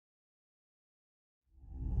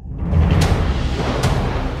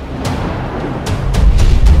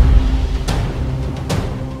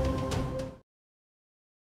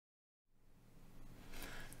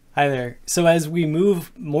Hi there. So as we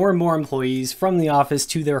move more and more employees from the office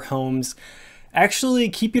to their homes, actually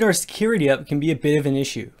keeping our security up can be a bit of an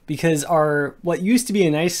issue because our what used to be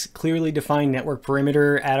a nice clearly defined network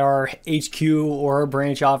perimeter at our HQ or our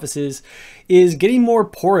branch offices is getting more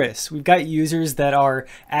porous. We've got users that are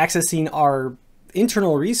accessing our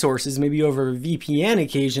internal resources, maybe over VPN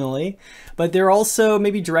occasionally, but they're also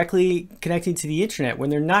maybe directly connecting to the internet when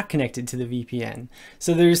they're not connected to the VPN.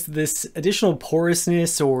 So there's this additional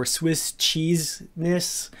porousness or Swiss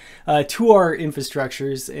cheeseness to our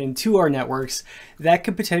infrastructures and to our networks that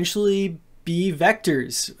could potentially be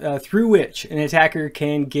vectors through which an attacker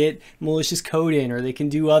can get malicious code in, or they can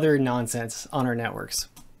do other nonsense on our networks.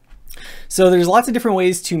 So there's lots of different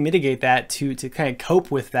ways to mitigate that, to kind of cope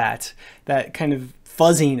with that kind of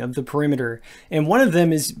fuzzing of the perimeter. And one of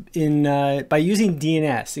them is by using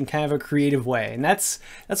DNS in kind of a creative way. And that's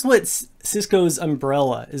what Cisco's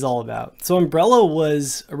Umbrella is all about. So Umbrella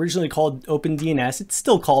was originally called OpenDNS. It's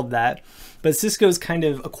still called that, but Cisco's kind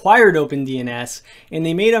of acquired OpenDNS and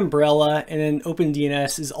they made Umbrella, and then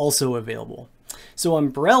OpenDNS is also available. So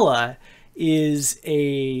Umbrella is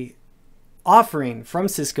a offering from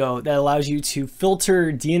Cisco that allows you to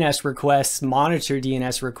filter DNS requests, monitor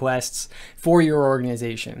DNS requests for your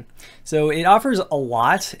organization. So it offers a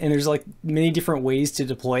lot, and there's like many different ways to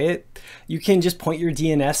deploy it. You can just point your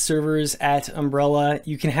DNS servers at Umbrella.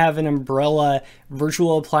 You can have an Umbrella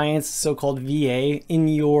virtual appliance, so-called VA, in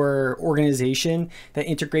your organization that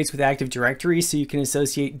integrates with Active Directory, so you can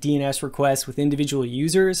associate DNS requests with individual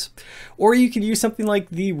users. Or you could use something like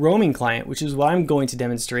the roaming client, which is what I'm going to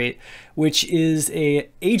demonstrate, which is a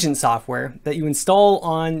agent software that you install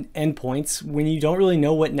on endpoints when you don't really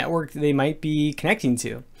know what network they might be connecting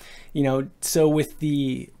to. So with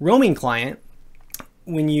the roaming client,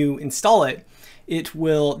 when you install it, the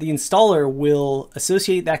installer will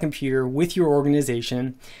associate that computer with your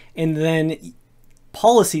organization, and then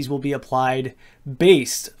policies will be applied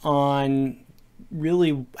based on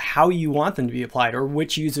really how you want them to be applied, or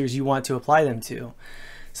which users you want to apply them to.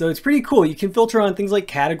 So it's pretty cool. You can filter on things like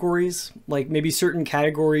categories, like maybe certain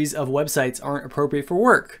categories of websites aren't appropriate for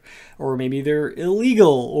work, or maybe they're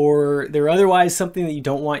illegal, or they're otherwise something that you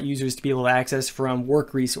don't want users to be able to access from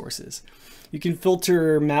work resources. You can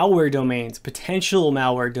filter malware domains, potential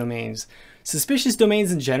malware domains, suspicious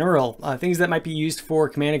domains in general, things that might be used for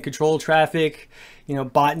command and control traffic,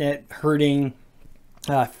 botnet herding,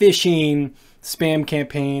 phishing, spam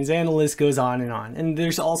campaigns, and the list goes on and on. And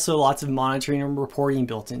there's also lots of monitoring and reporting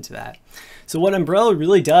built into that. So what Umbrella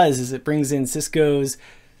really does is it brings in Cisco's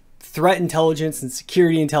threat intelligence and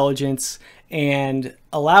security intelligence and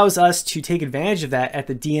allows us to take advantage of that at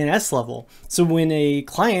the DNS level. So when a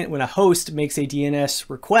host makes a DNS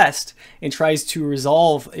request and tries to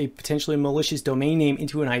resolve a potentially malicious domain name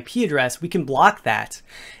into an IP address, we can block that.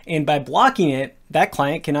 And by blocking it, that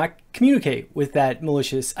client cannot communicate with that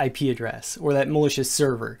malicious IP address or that malicious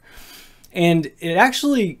server. And it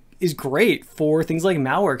actually is great for things like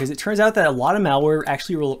malware, because it turns out that a lot of malware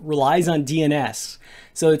actually relies on DNS.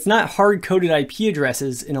 So it's not hard-coded IP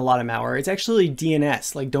addresses in a lot of malware, it's actually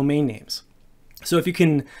DNS, like domain names. So if you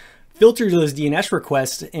can filter those DNS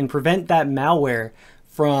requests and prevent that malware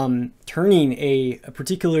from turning a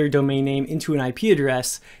particular domain name into an IP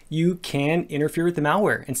address, you can interfere with the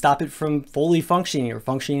malware and stop it from fully functioning or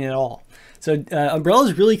functioning at all. So Umbrella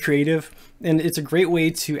is really creative, and it's a great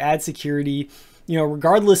way to add security.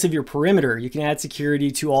 Regardless of your perimeter, you can add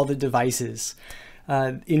security to all the devices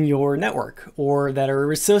in your network or that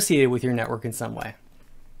are associated with your network in some way.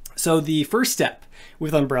 So the first step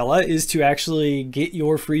with Umbrella is to actually get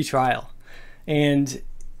your free trial. And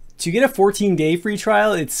to get a 14-day free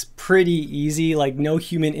trial, it's pretty easy, like no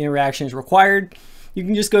human interaction is required. You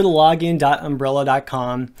can just go to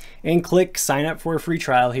login.umbrella.com and click sign up for a free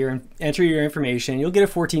trial here and enter your information. You'll get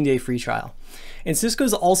a 14-day free trial. And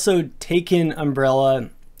Cisco's also taken Umbrella,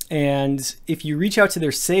 and if you reach out to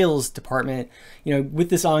their sales department, with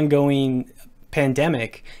this ongoing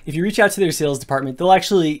pandemic, if you reach out to their sales department, they'll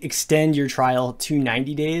actually extend your trial to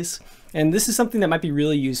 90 days. And this is something that might be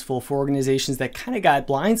really useful for organizations that kind of got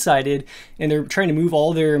blindsided and they're trying to move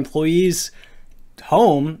all their employees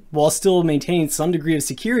home while still maintaining some degree of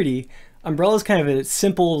security. Umbrella is kind of a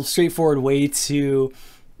simple, straightforward way to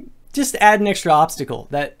just add an extra obstacle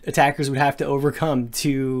that attackers would have to overcome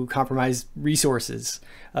to compromise resources,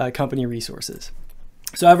 company resources.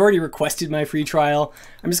 So I've already requested my free trial.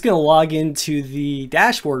 I'm just going to log into the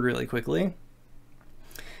dashboard really quickly.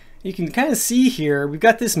 You can kind of see here, we've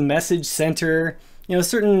got this message center,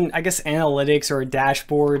 certain, analytics or a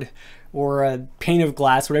dashboard or a pane of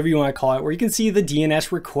glass, whatever you want to call it, where you can see the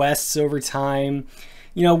DNS requests over time.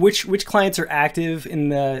 which clients are active in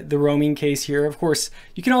the roaming case here. Of course,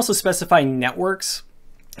 you can also specify networks.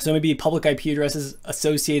 So maybe public IP addresses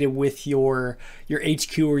associated with your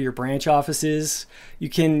HQ or your branch offices. You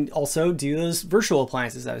can also do those virtual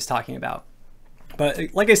appliances I was talking about.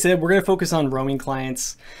 But like I said, we're going to focus on roaming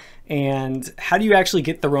clients. And how do you actually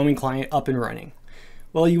get the roaming client up and running?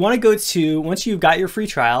 Well, you want to go to, once you've got your free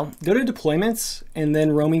trial, go to deployments and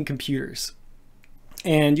then roaming computers.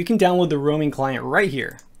 And you can download the roaming client right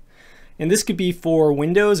here. And this could be for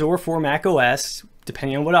Windows or for Mac OS,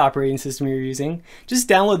 depending on what operating system you're using. Just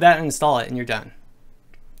download that and install it and you're done.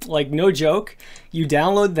 Like, no joke, you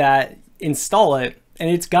download that, install it, and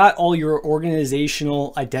it's got all your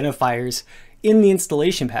organizational identifiers in the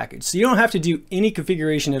installation package. So you don't have to do any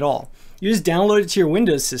configuration at all. You just download it to your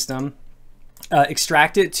Windows system,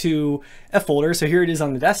 extract it to a folder. So here it is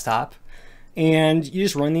on the desktop, and you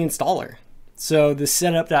just run the installer. So the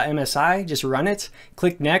setup.msi, just run it,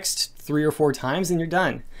 click next 3 or 4 times, and you're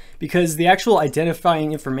done. Because the actual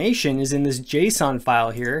identifying information is in this JSON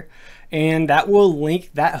file here, and that will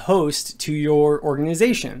link that host to your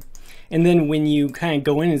organization. And then when you kind of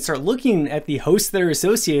go in and start looking at the hosts that are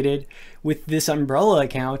associated with this Umbrella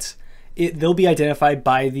account, they'll be identified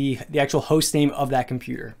by the actual host name of that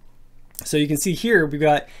computer. So you can see here, we've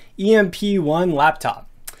got EMP1 laptop.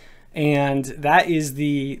 And that is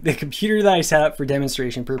the computer that I set up for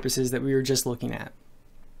demonstration purposes that we were just looking at.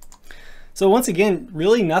 So once again,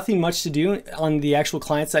 really nothing much to do on the actual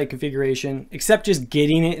client-side configuration, except just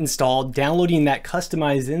getting it installed, downloading that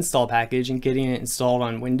customized install package and getting it installed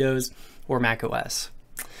on Windows or Mac OS.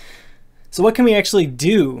 So what can we actually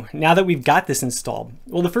do now that we've got this installed?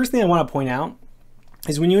 Well, the first thing I want to point out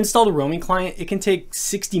is when you install the roaming client, it can take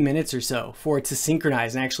 60 minutes or so for it to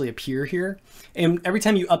synchronize and actually appear here. And every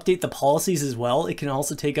time you update the policies as well, it can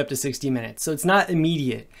also take up to 60 minutes. So it's not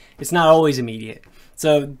immediate. It's not always immediate.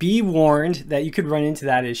 So be warned that you could run into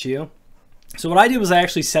that issue. So what I did was I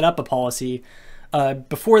actually set up a policy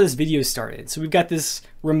before this video started. So we've got this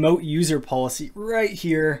remote user policy right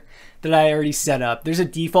here that I already set up. There's a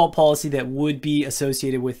default policy that would be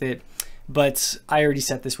associated with it, but I already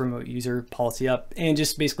set this remote user policy up and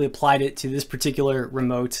just basically applied it to this particular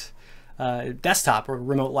remote desktop or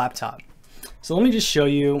remote laptop. So let me just show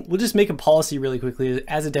you. We'll just make a policy really quickly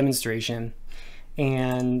as a demonstration,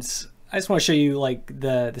 and I just want to show you like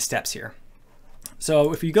the steps here.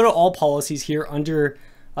 So if you go to all policies here under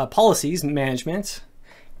policies management,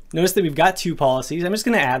 notice that we've got 2 policies. I'm just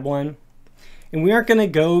going to add one, and we aren't going to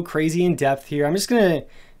go crazy in depth here. I'm just going to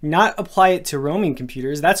not apply it to roaming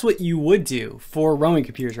computers. That's what you would do for roaming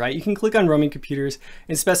computers, right? You can click on roaming computers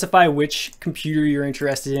and specify which computer you're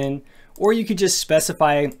interested in, or you could just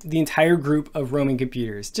specify the entire group of roaming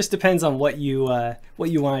computers. Just depends on what you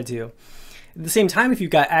want to do. At the same time, if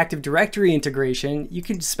you've got Active Directory integration, you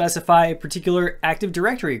could specify a particular Active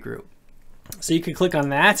Directory group. So you could click on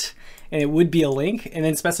that, and it would be a link, and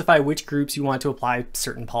then specify which groups you want to apply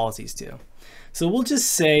certain policies to. So we'll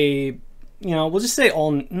just say,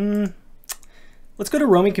 all. Let's go to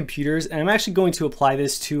roaming computers, and I'm actually going to apply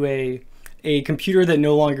this to a computer that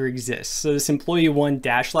no longer exists. So this employee 1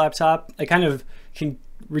 dash laptop, I kind of can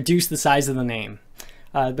reduce the size of the name,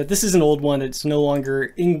 but this is an old one that's no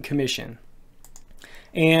longer in commission.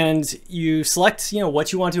 And you select,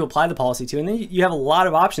 what you want to apply the policy to, and then you have a lot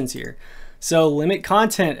of options here. So limit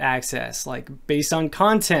content access, like based on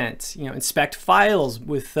content, inspect files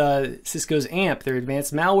with Cisco's AMP, their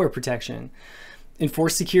advanced malware protection,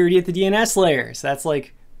 enforce security at the DNS layer. So that's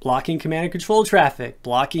like blocking command and control traffic,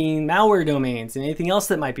 blocking malware domains, and anything else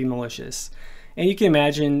that might be malicious. And you can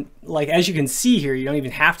imagine, like, as you can see here, you don't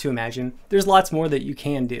even have to imagine, there's lots more that you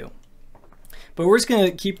can do. But we're just going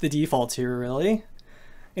to keep the defaults here, really.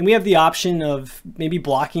 And we have the option of maybe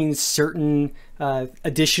blocking certain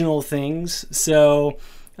additional things. So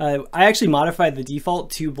I actually modified the default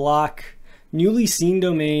to block newly seen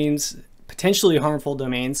domains, potentially harmful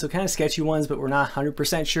domains, so kind of sketchy ones, but we're not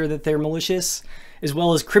 100% sure that they're malicious, as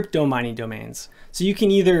well as crypto mining domains. So you can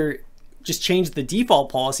either just change the default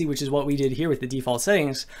policy, which is what we did here with the default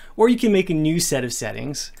settings, or you can make a new set of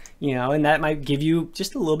settings, and that might give you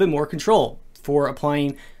just a little bit more control for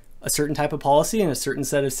applying a certain type of policy and a certain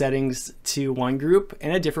set of settings to one group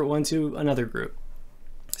and a different one to another group.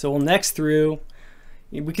 So we'll next through,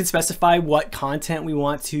 we can specify what content we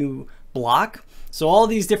want to block. So all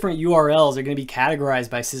these different URLs are going to be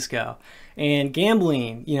categorized by Cisco. And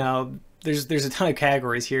gambling, there's a ton of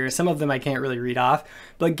categories here. Some of them I can't really read off,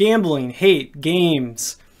 but gambling, hate,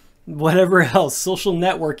 games, whatever else, social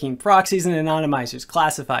networking, proxies and anonymizers,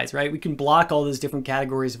 classifieds, right? We can block all those different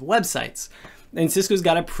categories of websites. And Cisco's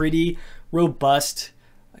got a pretty robust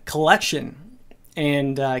collection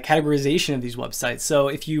and categorization of these websites. So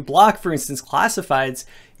if you block, for instance, classifieds,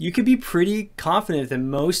 you could be pretty confident that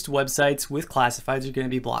most websites with classifieds are going to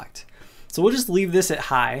be blocked. So we'll just leave this at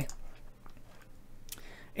high.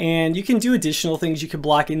 And you can do additional things. You could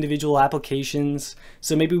block individual applications.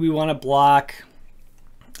 So maybe we want to block,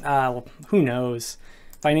 who knows,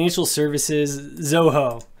 financial services,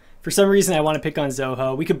 Zoho. For some reason, I want to pick on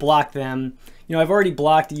Zoho. We could block them. You know, I've already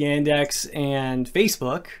blocked Yandex and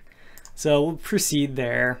Facebook. So we'll proceed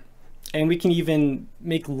there. And we can even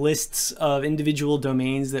make lists of individual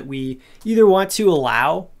domains that we either want to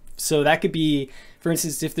allow. So that could be, for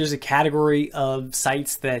instance, if there's a category of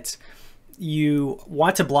sites that you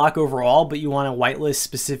want to block overall, but you want to whitelist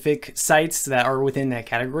specific sites that are within that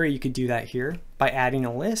category, you could do that here by adding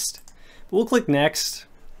a list. We'll click next.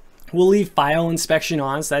 We'll leave file inspection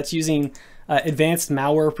on. So that's using advanced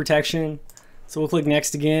malware protection. So we'll click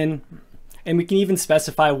next again. And we can even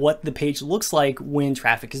specify what the page looks like when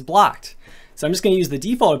traffic is blocked. So I'm just going to use the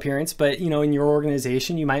default appearance, but you know, in your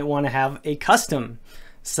organization, you might want to have a custom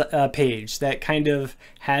page that kind of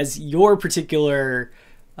has your particular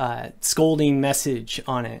scolding message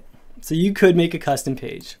on it. So you could make a custom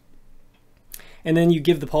page. And then you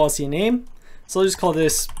give the policy a name. So I'll just call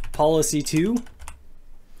this policy 2.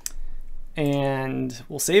 And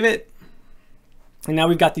we'll save it. And now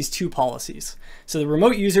we've got these two policies. So the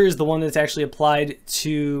remote user is the one that's actually applied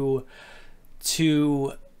to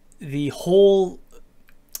the whole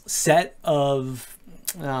set of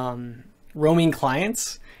roaming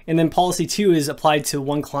clients. And then policy 2 is applied to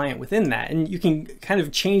one client within that. And you can kind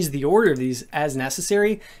of change the order of these as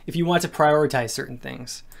necessary if you want to prioritize certain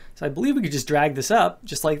things. So I believe we could just drag this up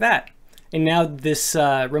just like that. And now this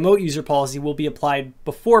remote user policy will be applied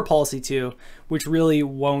before policy 2, which really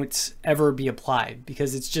won't ever be applied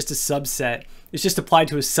because it's just a subset. It's just applied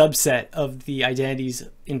to a subset of the identities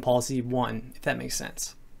in policy 1, if that makes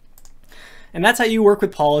sense. And that's how you work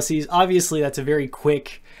with policies. Obviously, that's a very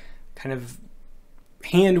quick kind of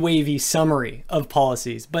hand-wavy summary of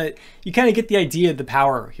policies, but you kind of get the idea of the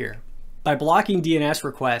power here. By blocking DNS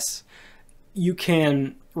requests, you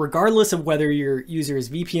can, regardless of whether your user is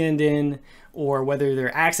VPN'd in or whether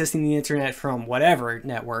they're accessing the internet from whatever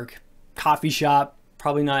network, coffee shop,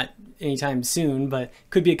 probably not anytime soon, but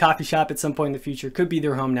could be a coffee shop at some point in the future, could be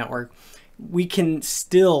their home network, we can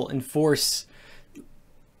still enforce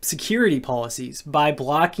security policies by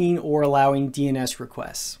blocking or allowing DNS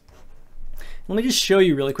requests. Let me just show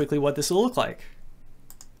you really quickly what this will look like.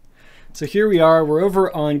 So here we are, we're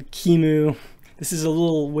over on QEMU. This is a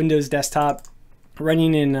little Windows desktop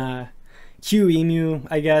running in QEMU,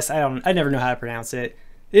 I guess. I never know how to pronounce it.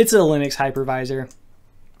 It's a Linux hypervisor.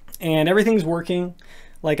 And everything's working.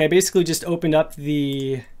 Like I basically just opened up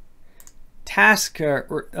the task,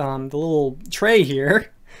 the little tray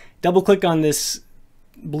here, double click on this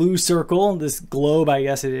blue circle, this globe I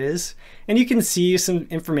guess it is, and you can see some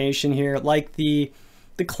information here like the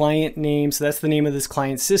client name, so that's the name of this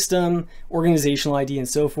client system, organizational ID and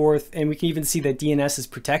so forth, and we can even see that DNS is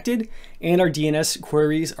protected and our DNS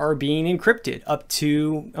queries are being encrypted up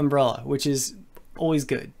to Umbrella, which is always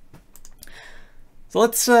good. So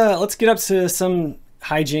let's get up to some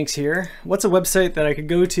hijinks here. What's a website that I could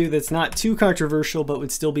go to that's not too controversial but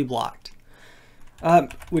would still be blocked?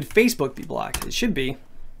 Would Facebook be blocked? It should be.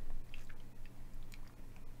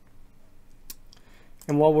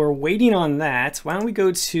 And while we're waiting on that, why don't we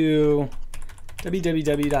go to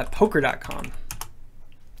www.poker.com.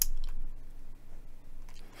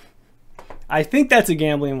 I think that's a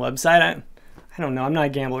gambling website. I don't know, I'm not a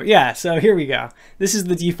gambler. Yeah, so here we go. This is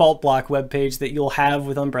the default block web page that you'll have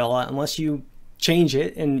with Umbrella unless you change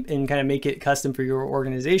it and kind of make it custom for your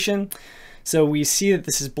organization. So we see that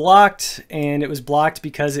this is blocked, and it was blocked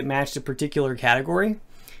because it matched a particular category.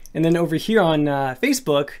 And then over here on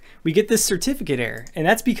Facebook, we get this certificate error, and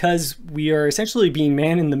that's because we are essentially being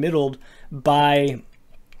man in the middle by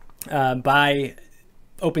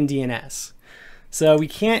OpenDNS. So we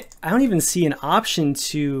can't. I don't even see an option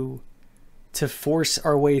to force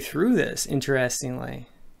our way through this. Interestingly,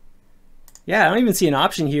 yeah, I don't even see an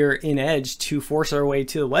option here in Edge to force our way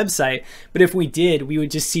to the website. But if we did, we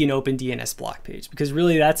would just see an OpenDNS block page because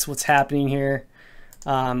really that's what's happening here.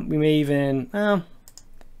 We may even.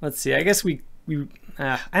 Let's see, I guess I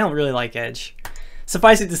don't really like Edge.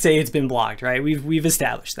 Suffice it to say it's been blocked, right? We've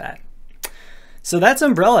established that. So that's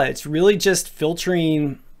Umbrella. It's really just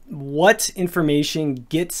filtering what information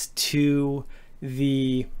gets to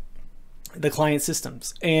the client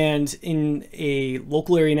systems. And in a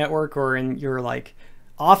local area network or in your like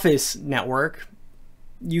office network,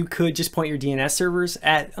 you could just point your DNS servers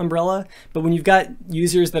at Umbrella, but when you've got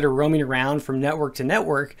users that are roaming around from network to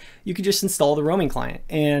network, you could just install the roaming client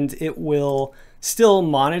and it will still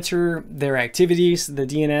monitor their activities, the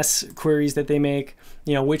DNS queries that they make,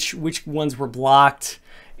 you know, which ones were blocked,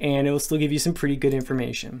 and it will still give you some pretty good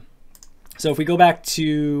information. So if we go back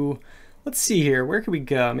to, let's see here, where could we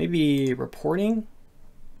go? Maybe reporting.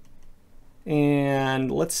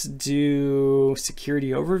 And let's do security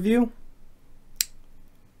overview.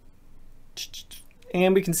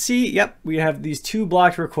 And we can see, yep, we have these 2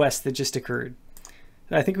 blocked requests that just occurred.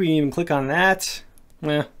 I think we can even click on that.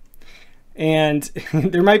 And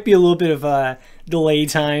there might be a little bit of a delay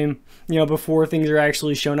time, you know, before things are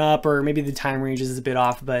actually shown up, or maybe the time range is a bit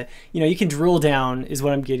off, but you know, you can drill down, is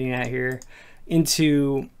what I'm getting at here,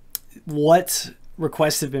 into what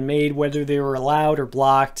requests have been made, whether they were allowed or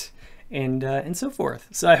blocked, and so forth.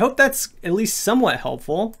 So I hope that's at least somewhat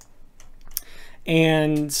helpful.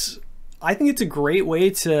 And I think it's a great way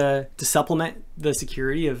to supplement the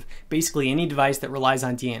security of basically any device that relies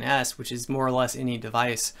on DNS, which is more or less any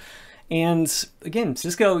device. And again,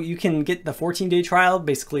 Cisco, you can get the 14-day trial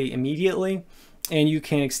basically immediately, and you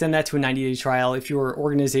can extend that to a 90-day trial if your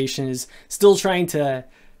organization is still trying to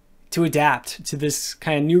adapt to this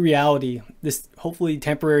kind of new reality, this hopefully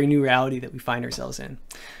temporary new reality that we find ourselves in.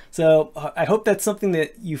 So I hope that's something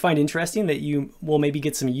that you find interesting, that you will maybe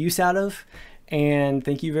get some use out of. And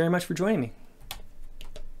thank you very much for joining me.